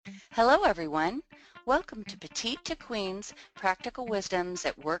Hello, everyone. Welcome to Petite to Queen's Practical Wisdoms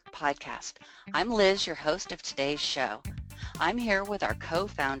at Work podcast. I'm Liz, your host of today's show. I'm here with our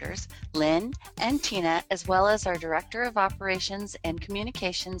co-founders, Lynn and Tina, as well as our Director of Operations and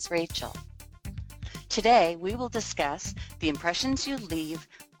Communications, Rachel. Today, we will discuss the impressions you leave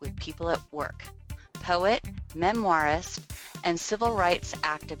with people at work. Poet, memoirist, and civil rights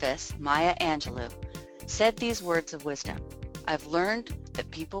activist Maya Angelou said these words of wisdom. I've learned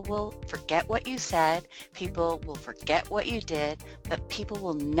that people will forget what you said, people will forget what you did, but people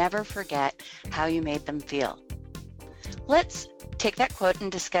will never forget how you made them feel. Let's take that quote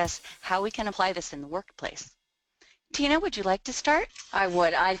and discuss how we can apply this in the workplace. Tina, would you like to start? I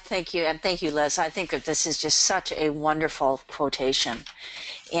would. I thank you, and thank you, Liz. I think that this is just such a wonderful quotation,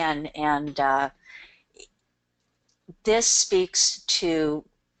 and this speaks to,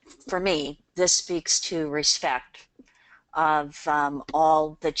 for me, this speaks to respect of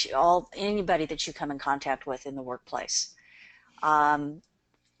anybody that you come in contact with in the workplace. Our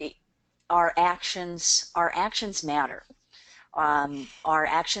actions matter. Our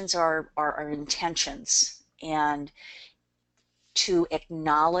actions are our intentions, and to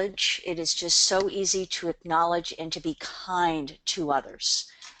acknowledge, it is just so easy to acknowledge and to be kind to others.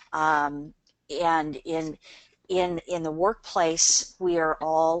 And in the workplace, we are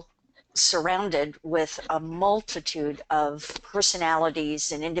all surrounded with a multitude of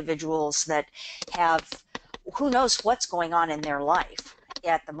personalities and individuals that have, who knows what's going on in their life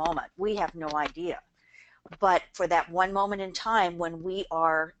at the moment. We have no idea. But for that one moment in time when we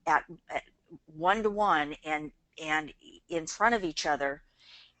are at one-to-one and in front of each other,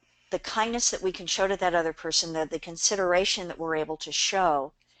 the kindness that we can show to that other person, the consideration that we're able to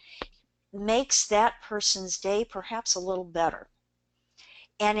show, makes that person's day perhaps a little better.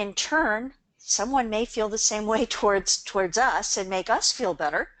 And in turn, someone may feel the same way towards us and make us feel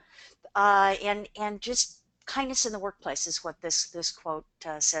better. And just kindness in the workplace is what this quote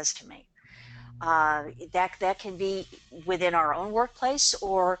says to me. That can be within our own workplace,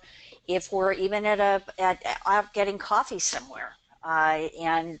 or if we're even out getting coffee somewhere,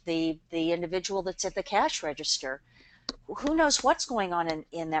 and the individual that's at the cash register, who knows what's going on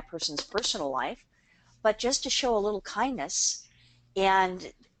in that person's personal life, but just to show a little kindness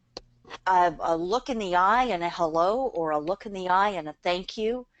and a look in the eye and a hello, or a look in the eye and a thank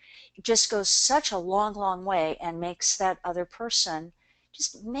you, it just goes such a long, long way and makes that other person,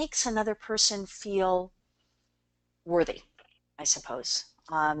 just makes another person feel worthy, I suppose,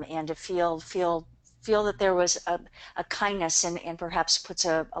 and to feel that there was a kindness and perhaps puts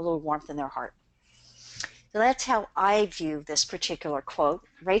a little warmth in their heart. So that's how I view this particular quote.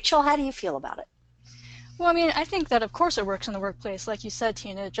 Rachel, how do you feel about it? Well, I mean, I think that of course it works in the workplace. Like you said,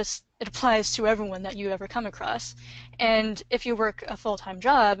 Tina, it applies to everyone that you ever come across. And if you work a full-time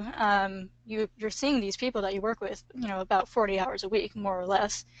job, you're seeing these people that you work with, about 40 hours a week, more or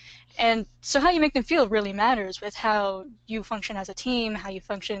less. And so how you make them feel really matters with how you function as a team, how you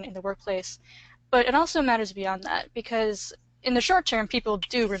function in the workplace. But it also matters beyond that, because in the short term, people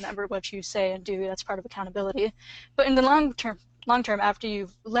do remember what you say and do. That's part of accountability. But in the long term, after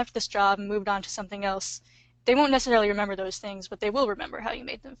you've left this job and moved on to something else, they won't necessarily remember those things, but they will remember how you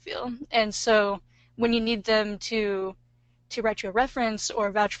made them feel. And so when you need them to write you a reference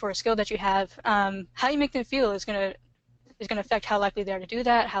or vouch for a skill that you have, how you make them feel is going to affect how likely they are to do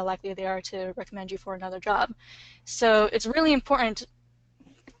that, how likely they are to recommend you for another job. So it's really important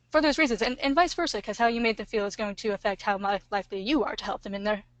for those reasons, and vice versa, because how you made them feel is going to affect how likely you are to help them in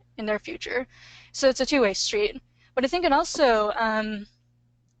their future. So it's a two-way street. But I think it also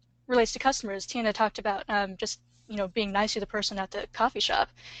relates to customers. Tina talked about just being nice to the person at the coffee shop.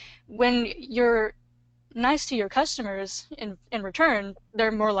 When you're nice to your customers in return,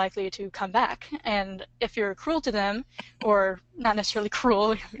 they're more likely to come back. And if you're cruel to them, or not necessarily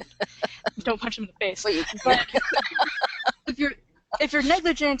cruel, don't punch them in the face. But if you're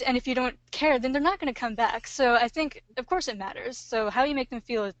negligent and if you don't care, then they're not going to come back. So I think, of course, it matters. So how you make them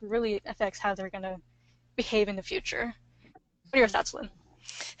feel really affects how they're going to behave in the future. What are your thoughts, Lynn?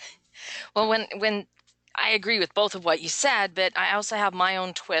 Well, when I agree with both of what you said, but I also have my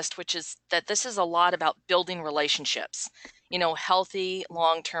own twist, which is that this is a lot about building relationships, healthy,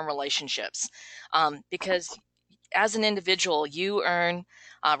 long-term relationships, because as an individual, you earn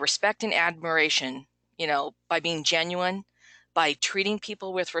respect and admiration, by being genuine, by treating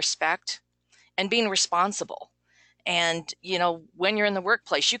people with respect, and being responsible. And, when you're in the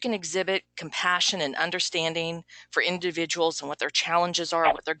workplace, you can exhibit compassion and understanding for individuals and what their challenges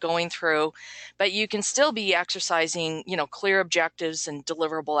are, what they're going through, but you can still be exercising, clear objectives and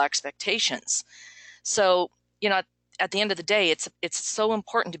deliverable expectations. So, at the end of the day, it's so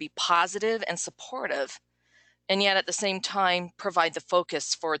important to be positive and supportive, and yet at the same time provide the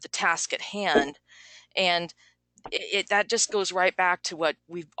focus for the task at hand. And that just goes right back to what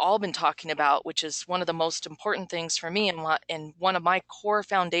we've all been talking about, which is one of the most important things for me, and one of my core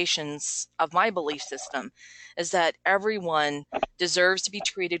foundations of my belief system is that everyone deserves to be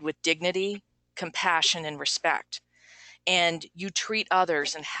treated with dignity, compassion, and respect. And you treat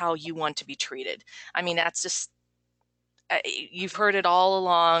others and how you want to be treated. I mean, that's just, you've heard it all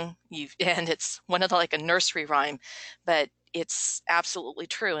along, and it's one of the, like a nursery rhyme, but it's absolutely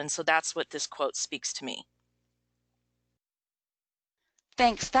true. And so that's what this quote speaks to me.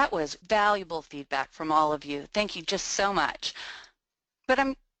 Thanks. That was valuable feedback from all of you. Thank you just so much. But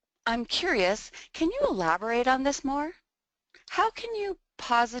I'm curious, can you elaborate on this more? How can you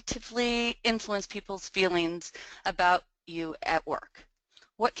positively influence people's feelings about you at work?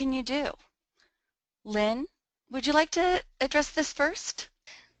 What can you do? Lynn, would you like to address this first?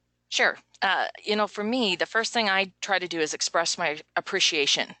 Sure. For me, the first thing I try to do is express my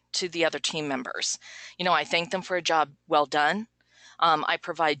appreciation to the other team members. I thank them for a job well done. I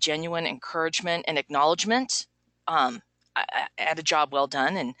provide genuine encouragement and acknowledgement at a job well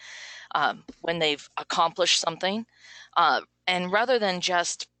done, and when they've accomplished something. And rather than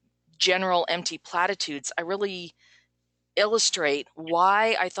just general empty platitudes, I really illustrate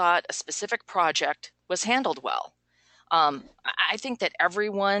why I thought a specific project was handled well. I think that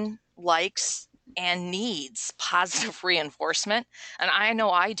everyone likes and needs positive reinforcement, and I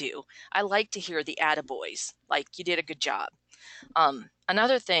know I do. I like to hear the attaboys, like, you did a good job.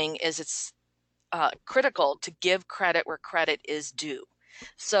 Another thing is it's critical to give credit where credit is due.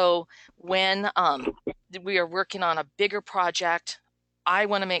 So when we are working on a bigger project, I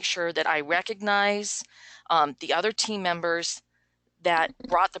want to make sure that I recognize the other team members that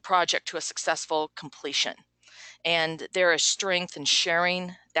brought the project to a successful completion. And there is strength in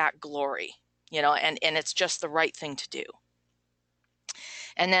sharing that glory, and it's just the right thing to do.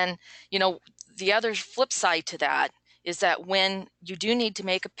 And then, the other flip side to that is that when you do need to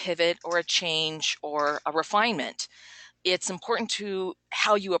make a pivot or a change or a refinement, it's important to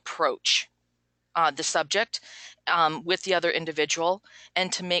how you approach the subject with the other individual,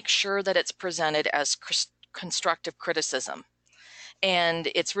 and to make sure that it's presented as constructive criticism. And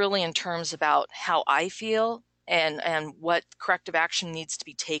it's really in terms about how I feel and what corrective action needs to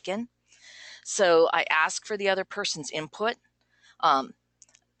be taken. So I ask for the other person's input. I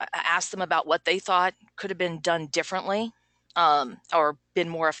ask them about what they thought could have been done differently, or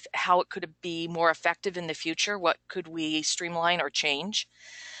been how it could be more effective in the future. What could we streamline or change?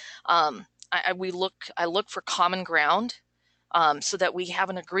 I look for common ground, so that we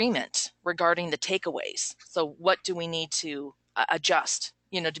have an agreement regarding the takeaways. So what do we need to adjust,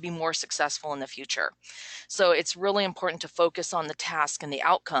 to be more successful in the future? So it's really important to focus on the task and the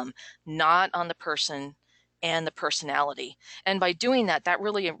outcome, not on the person and the personality. And by doing that, that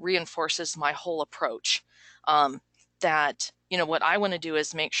really reinforces my whole approach. That, what I want to do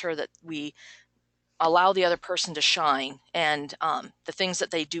is make sure that we allow the other person to shine, and the things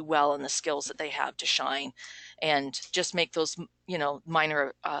that they do well and the skills that they have to shine, and just make those,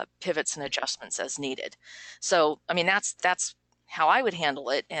 minor pivots and adjustments as needed. So, I mean, that's how I would handle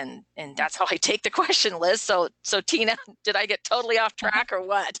it, and that's how I take the question, Liz. So Tina, did I get totally off track or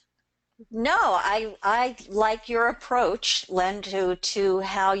what? No, I like your approach, Len, to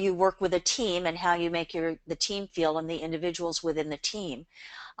how you work with a team and how you make the team feel and the individuals within the team.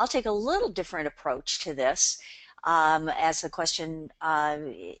 I'll take a little different approach to this. As the question,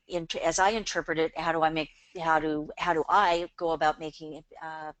 as I interpret it, how do I go about making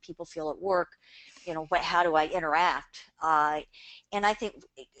people feel at work? How do I interact? And I think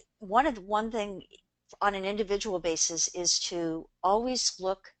one thing on an individual basis is to always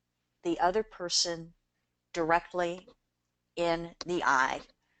look the other person directly in the eye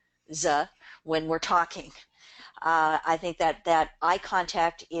when we're talking. I think that eye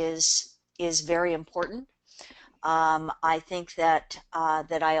contact is very important. I think that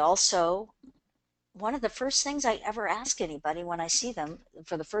I also, one of the first things I ever ask anybody when I see them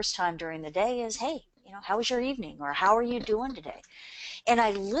for the first time during the day is, hey, how was your evening, or how are you doing today? And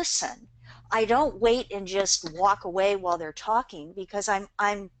I listen. I don't wait and just walk away while they're talking, because I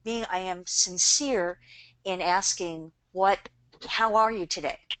am sincere in asking, how are you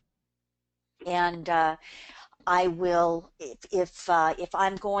today? And I will, if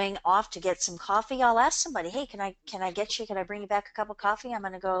I'm going off to get some coffee, I'll ask somebody, hey, can I bring you back a cup of coffee? I'm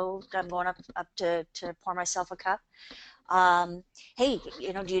going up to pour myself a cup. Hey,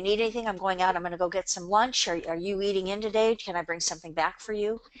 do you need anything? I'm going out. I'm going to go get some lunch. Are you eating in today? Can I bring something back for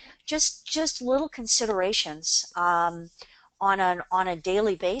you? Just little considerations on a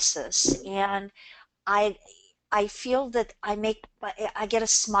daily basis, and I I feel that I get a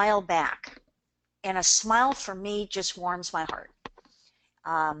smile back, and a smile for me just warms my heart.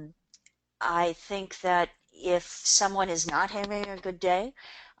 Um, I think that if someone is not having a good day,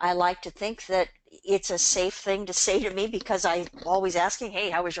 I like to think that it's a safe thing to say to me, because I'm always asking, hey,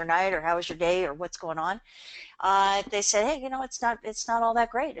 how was your night, or how was your day, or what's going on? They say, hey, it's not all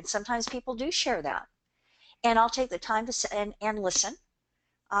that great. And sometimes people do share that. And I'll take the time to and listen,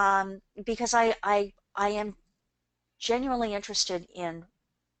 because I am genuinely interested in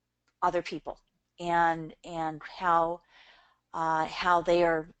other people, and how they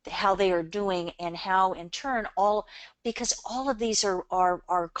are doing, and how in turn because all of these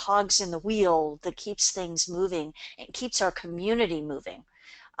are cogs in the wheel that keeps things moving and keeps our community moving.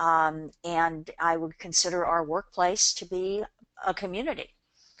 And I would consider our workplace to be a community.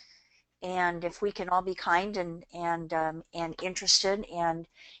 And if we can all be kind and interested and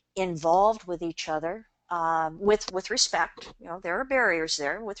involved with each other, with respect, there are barriers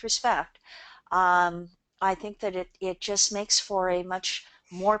there, with respect. Um, I think that it just makes for a much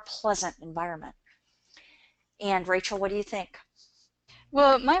more pleasant environment. And Rachel, what do you think?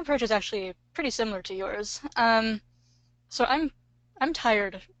 Well, my approach is actually pretty similar to yours. So I'm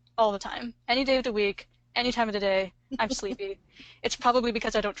tired all the time, any day of the week, any time of the day. I'm sleepy. It's probably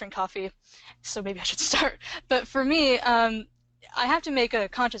because I don't drink coffee, so maybe I should start. But for me, I have to make a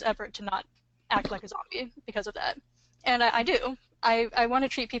conscious effort to not act like a zombie because of that, and I do. I want to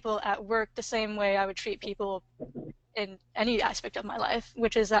treat people at work the same way I would treat people in any aspect of my life,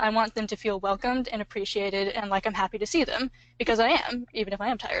 which is that I want them to feel welcomed and appreciated and like I'm happy to see them, because I am, even if I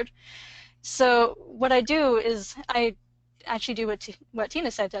am tired. So what I do is I actually do what Tina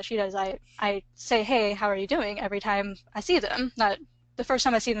said that she does. I say, hey, how are you doing, every time I see them. Not the first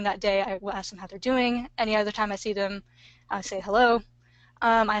time I see them that day, I will ask them how they're doing. Any other time I see them, I say hello.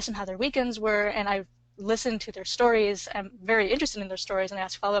 I ask them how their weekends were, and I listen to their stories. I'm very interested in their stories, and I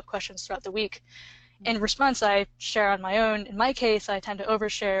ask follow-up questions throughout the week. In response, I share on my own. In my case, I tend to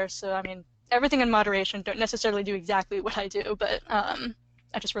overshare. So, I mean, everything in moderation. Don't necessarily do exactly what I do, but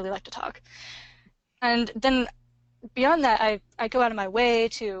I just really like to talk. And then beyond that, I go out of my way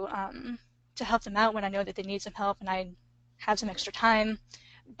to help them out when I know that they need some help and I have some extra time.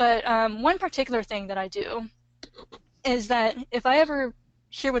 But one particular thing that I do is that if I ever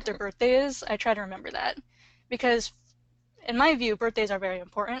hear what their birthday is, I try to remember that, because in my view, birthdays are very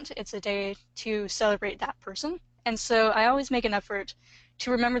important. It's a day to celebrate that person. And so I always make an effort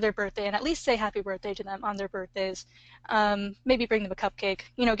to remember their birthday and at least say happy birthday to them on their birthdays. Maybe bring them a cupcake,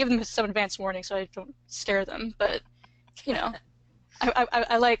 give them some advance warning so I don't scare them. But, you know,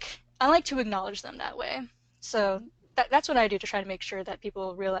 I like to acknowledge them that way. So that's what I do to try to make sure that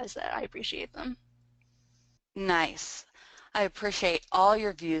people realize that I appreciate them. Nice. I appreciate all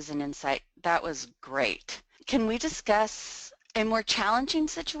your views and insight. That was great. Can we discuss a more challenging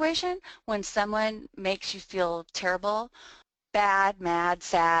situation when someone makes you feel terrible, bad, mad,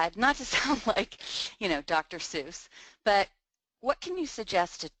 sad? Not to sound like, Dr. Seuss, but what can you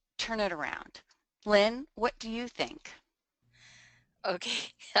suggest to turn it around? Lynn, what do you think?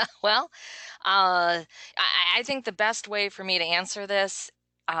 Okay. Well, I think the best way for me to answer this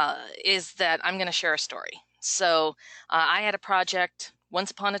is that I'm going to share a story. So I had a project once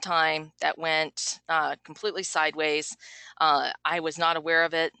upon a time that went completely sideways. I was not aware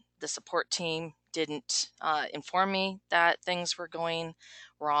of it. The support team didn't inform me that things were going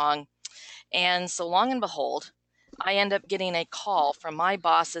wrong. And so long and behold, I end up getting a call from my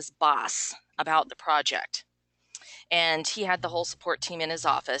boss's boss about the project. And he had the whole support team in his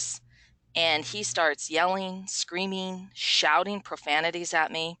office, and he starts yelling, screaming, shouting profanities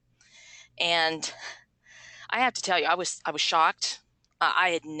at me. And I have to tell you, I was shocked. I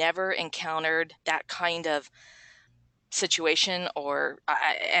had never encountered that kind of situation,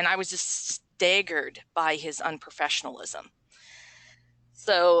 and I was just staggered by his unprofessionalism.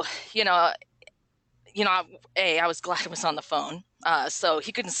 So, I was glad I was on the phone, so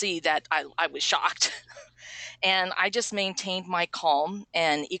he couldn't see that I was shocked. And I just maintained my calm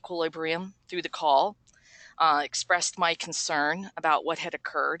and equilibrium through the call, expressed my concern about what had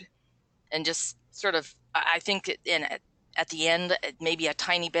occurred, and just sort of, I think at the end, maybe a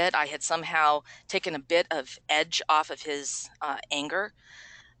tiny bit, I had somehow taken a bit of edge off of his anger.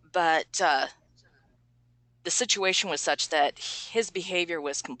 But the situation was such that his behavior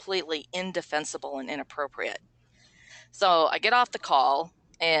was completely indefensible and inappropriate. So I get off the call,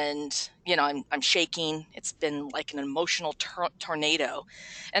 and I'm shaking. It's been like an emotional tornado.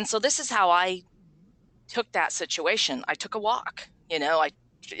 And so this is how I took that situation. I took a walk. I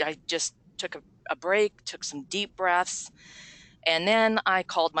just took a break, took some deep breaths, and then I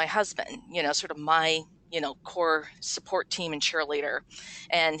called my husband, sort of my core support team and cheerleader,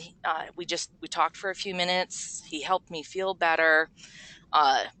 and we talked for a few minutes. He helped me feel better,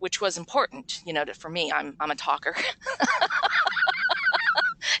 which was important, for me. I'm a talker.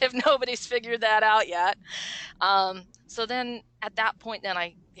 If nobody's figured that out yet. So then at that point, then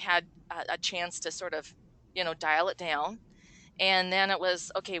I had a chance to sort of, dial it down. And then it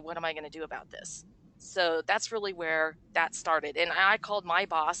was, okay, what am I going to do about this? So that's really where that started. And I called my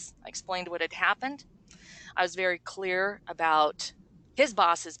boss. I explained what had happened. I was very clear about his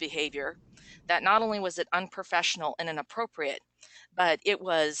boss's behavior, that not only was it unprofessional and inappropriate, but it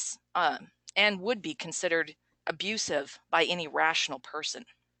was and would be considered abusive by any rational person.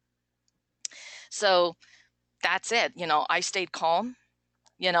 So that's it. I stayed calm.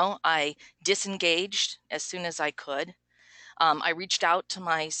 I disengaged as soon as I could. I reached out to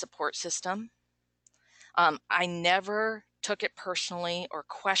my support system. I never took it personally or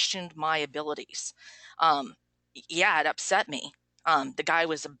questioned my abilities. Yeah, it upset me. The guy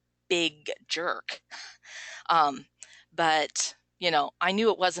was a big jerk. But, I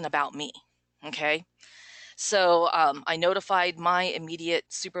knew it wasn't about me. Okay. So I notified my immediate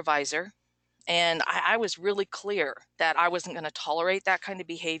supervisor, and I was really clear that I wasn't going to tolerate that kind of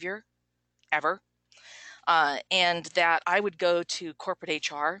behavior ever, and that I would go to corporate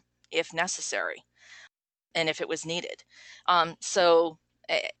HR if necessary and if it was needed. I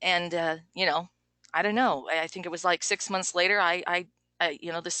don't know. I think it was like 6 months later, I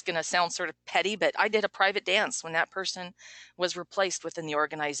this is going to sound sort of petty, but I did a private dance when that person was replaced within the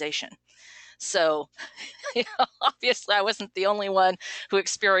organization. So, obviously I wasn't the only one who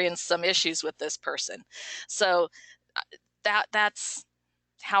experienced some issues with this person. So that's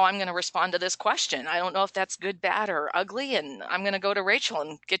how I'm going to respond to this question. I don't know if that's good, bad, or ugly, and I'm going to go to Rachel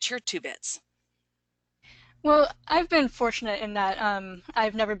and get your 2 bits. Well, I've been fortunate in that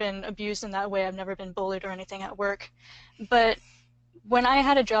I've never been abused in that way. I've never been bullied or anything at work. But when I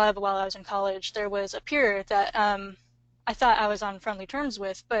had a job while I was in college, there was a peer that I thought I was on friendly terms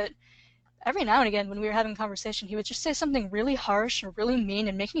with, but every now and again when we were having a conversation, he would just say something really harsh or really mean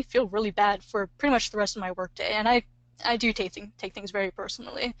and make me feel really bad for pretty much the rest of my workday. And I do take things very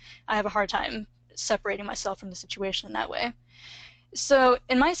personally. I have a hard time separating myself from the situation in that way. So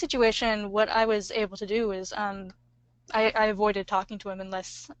in my situation, what I was able to do is I avoided talking to him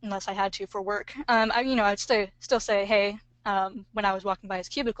unless I had to for work. I'd still say hey when I was walking by his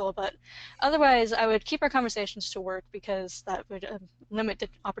cubicle, but otherwise I would keep our conversations to work because that would limit the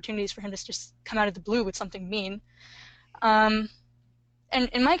opportunities for him to just come out of the blue with something mean. And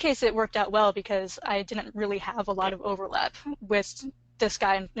in my case, it worked out well because I didn't really have a lot of overlap with this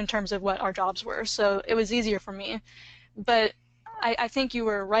guy in terms of what our jobs were, so it was easier for me. But I think you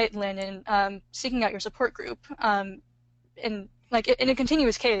were right, Lynn, in seeking out your support group. In a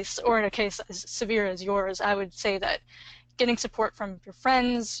continuous case, or in a case as severe as yours, I would say that getting support from your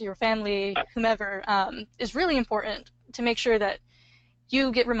friends, your family, whomever, is really important to make sure that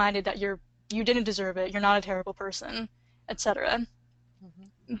you get reminded that you didn't deserve it, you're not a terrible person, etc.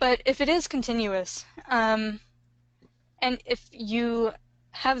 Mm-hmm. But if it is continuous, and if you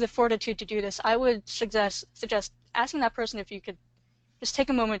have the fortitude to do this, I would suggest asking that person if you could just take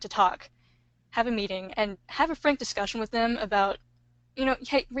a moment to talk, have a meeting, and have a frank discussion with them about,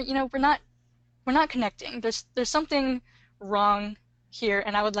 hey, we're not connecting. There's something wrong here,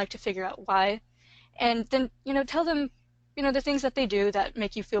 and I would like to figure out why. And then, tell them, the things that they do that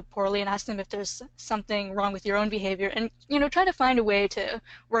make you feel poorly, and ask them if there's something wrong with your own behavior, and, try to find a way to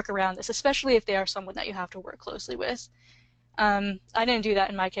work around this, especially if they are someone that you have to work closely with. I didn't do that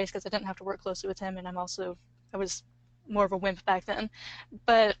in my case because I didn't have to work closely with him, and I was more of a wimp back then.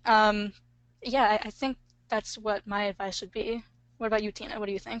 But yeah, I think that's what my advice would be. What about you, Tina? What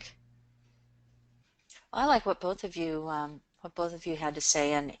do you think? I like what both of you had to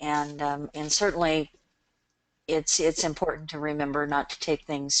say, and certainly it's important to remember not to take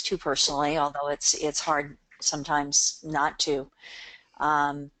things too personally, although it's hard sometimes not to.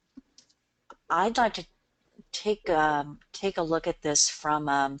 I'd like to take a look at this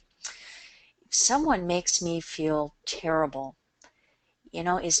from if someone makes me feel terrible,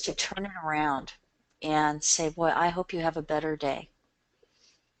 is to turn it around and say, boy, I hope you have a better day.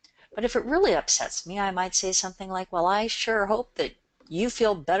 But if it really upsets me, I might say something like, well, I sure hope that you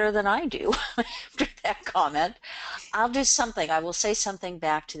feel better than I do after that comment. I'll do something. I will say something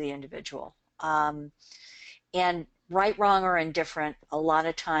back to the individual. And right, wrong, or indifferent, a lot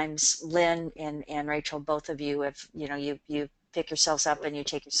of times, Lynn and Rachel, both of you, if you pick yourselves up and you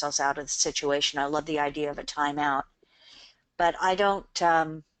take yourselves out of the situation. I love the idea of a timeout, but I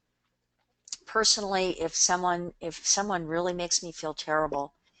don't personally. If someone really makes me feel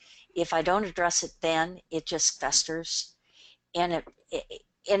terrible, if I don't address it, then it just festers, and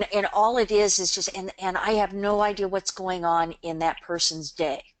and all it is just, and I have no idea what's going on in that person's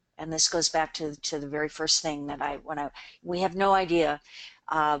day. And this goes back to the very first thing that we have no idea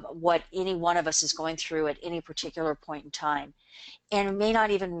what any one of us is going through at any particular point in time, and may not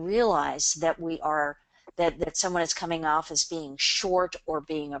even realize that that someone is coming off as being short or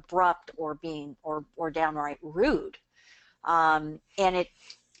being abrupt or being or downright rude, and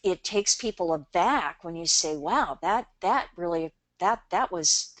it takes people aback when you say, "Wow, that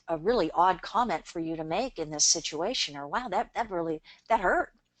was a really odd comment for you to make in this situation," or "Wow, that really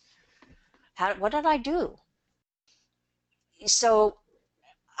hurt. What did I do?" So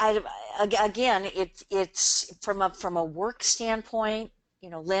again, it's from a work standpoint.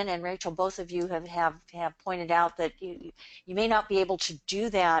 Lynn and Rachel, both of you have pointed out that you may not be able to do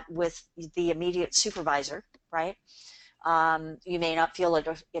that with the immediate supervisor, right? You may not feel it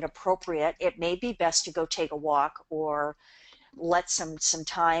appropriate. It may be best to go take a walk or let some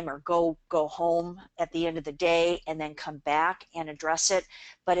time, or go home at the end of the day and then come back and address it.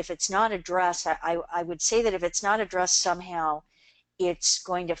 But if it's not addressed, I would say that if it's not addressed somehow, it's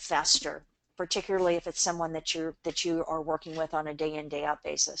going to fester, particularly if it's someone that you are working with on a day in, day out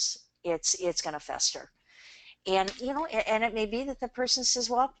basis. It's going to fester. And and it may be that the person says,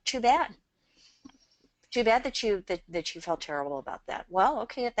 "Well, too bad that you felt terrible about that." Well,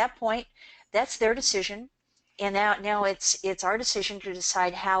 okay, at that point, that's their decision. And now it's our decision to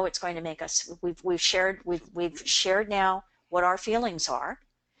decide how it's going to make us. We've shared now what our feelings are,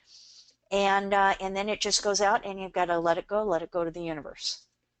 and then it just goes out, and you've got to let it go to the universe.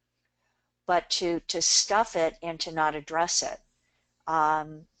 But to stuff it and to not address it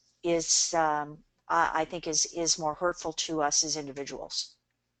I think is more hurtful to us as individuals.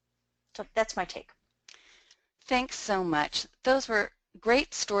 So that's my take. Thanks so much. Those were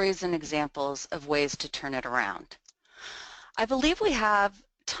great stories and examples of ways to turn it around. I believe we have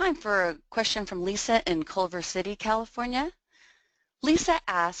time for a question from Lisa in Culver City, California. Lisa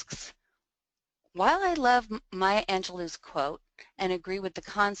asks, while I love Maya Angelou's quote and agree with the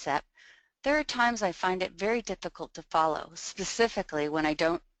concept, there are times I find it very difficult to follow, specifically when I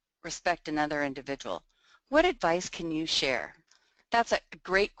don't respect another individual. What advice can you share? That's a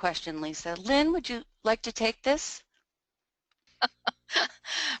great question, Lisa. Lynn, would you like to take this?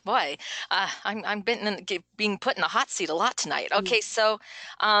 Boy, I'm being put in the hot seat a lot tonight. Okay, so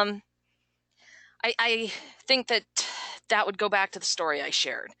I think that would go back to the story I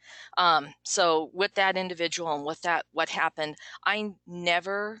shared. So with that individual and with what happened, I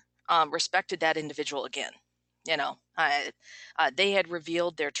never respected that individual again. They had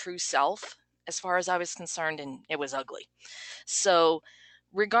revealed their true self as far as I was concerned, and it was ugly. So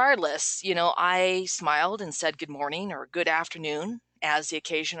regardless, I smiled and said good morning or good afternoon as the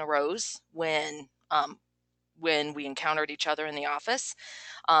occasion arose when we encountered each other in the office,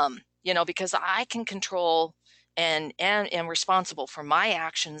 because I can control and am responsible for my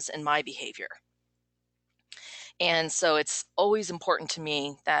actions and my behavior. And so it's always important to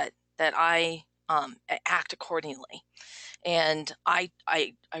me that I act accordingly. And I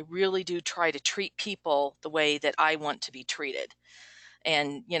really do try to treat people the way that I want to be treated,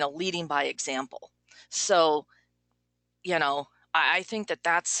 and leading by example. So I think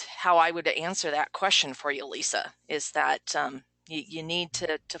that's how I would answer that question for you, Lisa, is that you need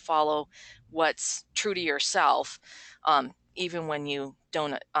to follow what's true to yourself, even when you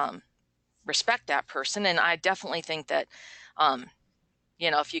don't respect that person. And I definitely think that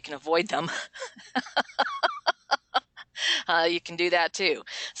if you can avoid them, you can do that too.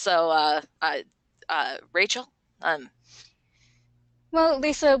 So Rachel? Well,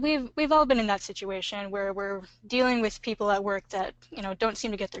 Lisa, we've all been in that situation where we're dealing with people at work that, don't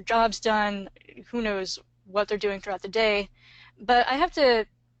seem to get their jobs done. Who knows what they're doing throughout the day. But I have to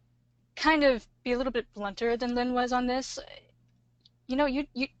kind of be a little bit blunter than Lynn was on this. You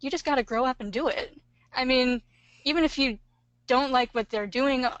just got to grow up and do it. I mean, even if you don't like what they're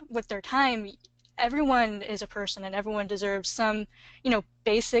doing with their time, everyone is a person and everyone deserves some,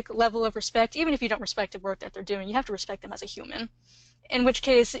 basic level of respect. Even if you don't respect the work that they're doing, you have to respect them as a human. In which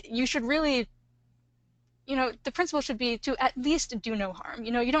case, you should really, the principle should be to at least do no harm.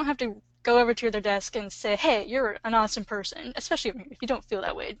 You don't have to go over to their desk and say, "Hey, you're an awesome person," especially if you don't feel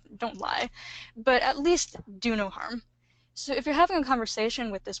that way, don't lie. But at least do no harm. So if you're having a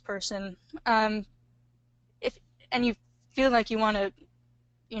conversation with this person, and you feel like you want to,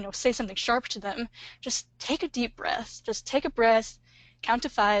 say something sharp to them, just take a deep breath. Just take a breath, count to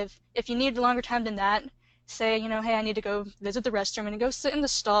 5. If you need a longer time than that, say, hey, I need to go visit the restroom, and go sit in the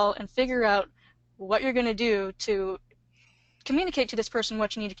stall and figure out what you're going to do to communicate to this person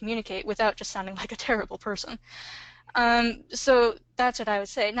what you need to communicate without just sounding like a terrible person. So that's what I would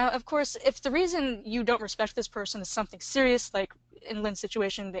say. Now, of course, if the reason you don't respect this person is something serious, like in Lynn's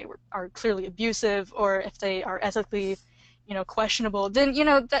situation, they are clearly abusive, or if they are ethically, questionable, then,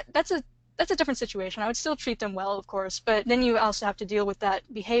 that's a different situation. I would still treat them well, of course, but then you also have to deal with that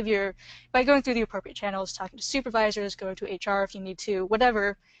behavior by going through the appropriate channels, talking to supervisors, going to HR if you need to,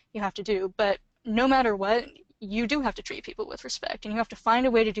 whatever you have to do. But no matter what, you do have to treat people with respect, and you have to find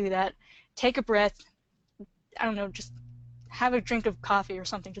a way to do that. Take a breath. I don't know, just have a drink of coffee or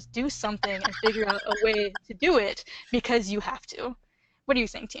something. Just do something and figure out a way to do it because you have to. What do you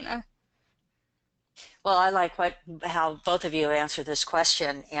think, Tina? Well, I like how both of you answer this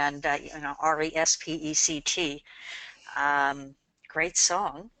question, and RESPECT, great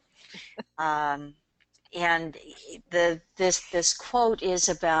song, and this quote is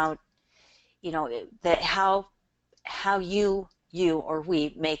about that how you or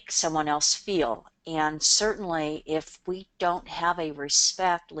we make someone else feel. And certainly if we don't have a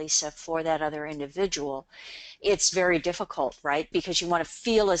respect, Lisa, for that other individual, it's very difficult, right? Because you want to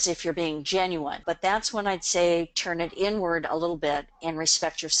feel as if you're being genuine. But that's when I'd say turn it inward a little bit and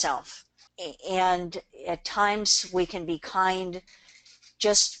respect yourself. And at times we can be kind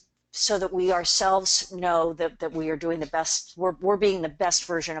just so that we ourselves know that we are doing the best, we're being the best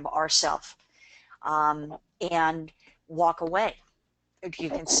version of ourselves. And walk away.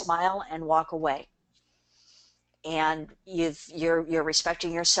 You can smile and walk away. And you're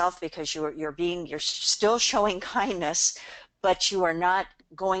respecting yourself because you're still showing kindness, but you are not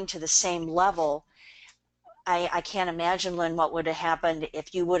going to the same level. I can't imagine, Lynn, what would have happened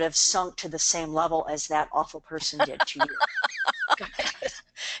if you would have sunk to the same level as that awful person did to you.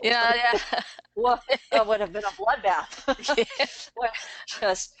 Yeah. Well, it would have been a bloodbath.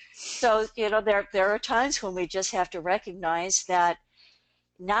 Just so there are times when we just have to recognize that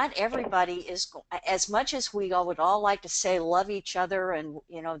not everybody is, as much as we all would all like to say love each other, and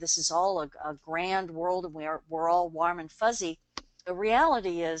this is all a grand world, and we're all warm and fuzzy. The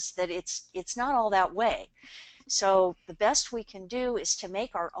reality is that it's not all that way. So the best we can do is to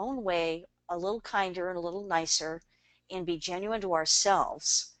make our own way a little kinder and a little nicer, and be genuine to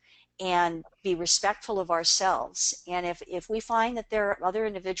ourselves, and be respectful of ourselves. And if we find that there are other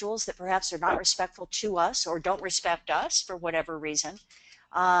individuals that perhaps are not respectful to us or don't respect us for whatever reason,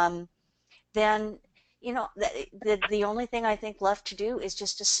 then the only thing I think left to do is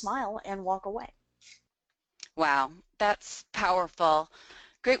just to smile and walk away. Wow, that's powerful.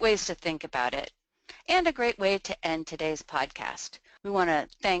 Great ways to think about it, and a great way to end today's podcast. We want to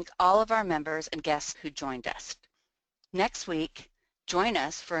thank all of our members and guests who joined us. Next week, join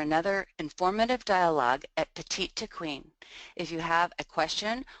us for another informative dialogue at Petite to Queen. If you have a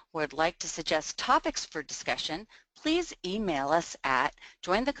question or would like to suggest topics for discussion, please email us at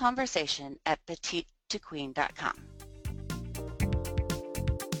jointheconversation@petitetoqueen.com.